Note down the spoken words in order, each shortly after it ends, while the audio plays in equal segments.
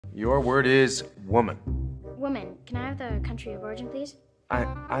Your word is woman. Woman. Can I have the country of origin, please? I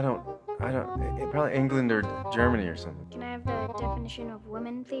don't, probably England or Germany or something. Can I have the definition of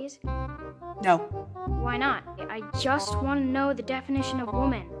woman, please? No. Why not? I just want to know the definition of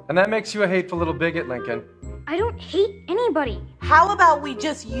woman. And that makes you a hateful little bigot, Lincoln. I don't hate anybody. How about we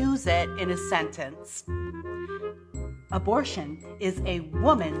just use it in a sentence? Abortion is a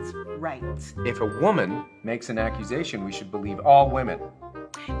woman's right. If a woman makes an accusation, we should believe all women.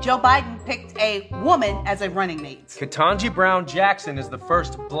 Joe Biden picked a woman as a running mate. Ketanji Brown Jackson is the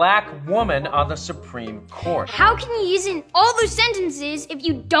first black woman on the Supreme Court. How can you use in all those sentences if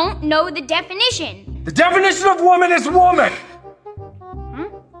you don't know the definition? The definition of woman is woman!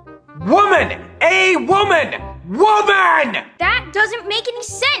 Woman! A woman! Woman! That doesn't make any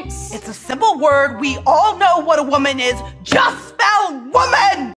sense! It's a simple word. We all know what a woman is. Just spell woman!